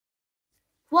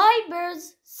Why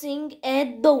birds sing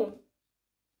at dawn?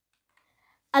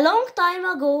 A long time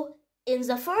ago, in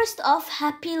the forest of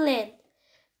Happy Land,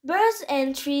 birds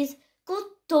and trees could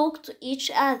talk to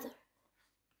each other.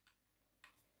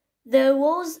 There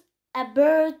was a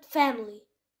bird family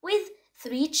with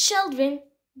 3 children,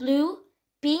 blue,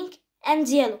 pink, and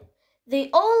yellow. They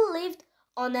all lived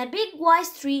on a big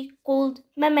wise tree called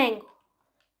Mamango.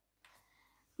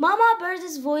 Mama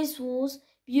Bird's voice was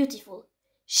beautiful.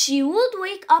 She would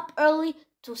wake up early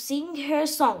to sing her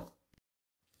song.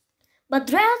 But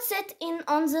drought set in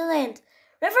on the land.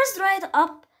 Rivers dried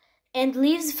up and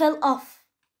leaves fell off.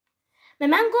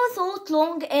 Mamango thought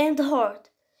long and hard.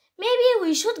 Maybe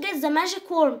we should get the magic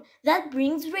worm that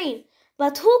brings rain.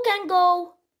 But who can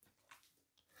go?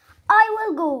 I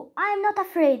will go. I am not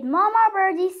afraid, Mama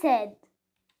Birdie said.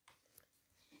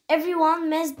 Everyone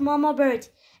missed Mama Bird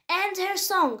and her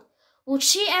song. Would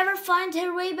she ever find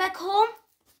her way back home?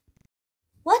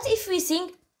 What if we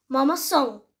sing Mama's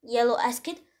song? Yellow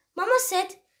asked. Mama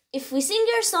said, if we sing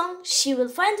her song, she will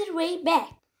find her way back.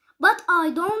 But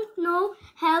I don't know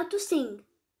how to sing,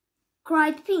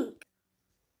 cried Pink.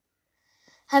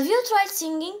 Have you tried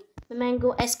singing?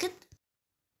 Mamango asked.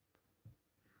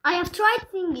 I have tried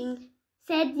singing,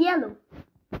 said Yellow.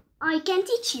 I can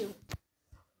teach you.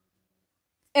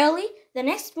 Early the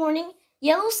next morning,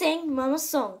 Yellow sang Mama's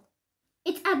song.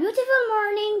 It's a beautiful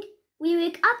morning. We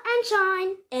wake up and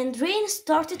shine. And rain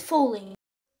started falling.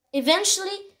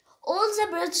 Eventually, all the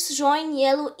birds joined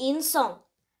Yellow in song.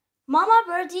 Mama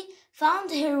Birdie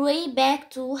found her way back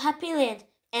to Happy Land,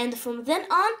 and from then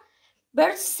on,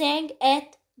 birds sang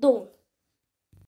at dawn.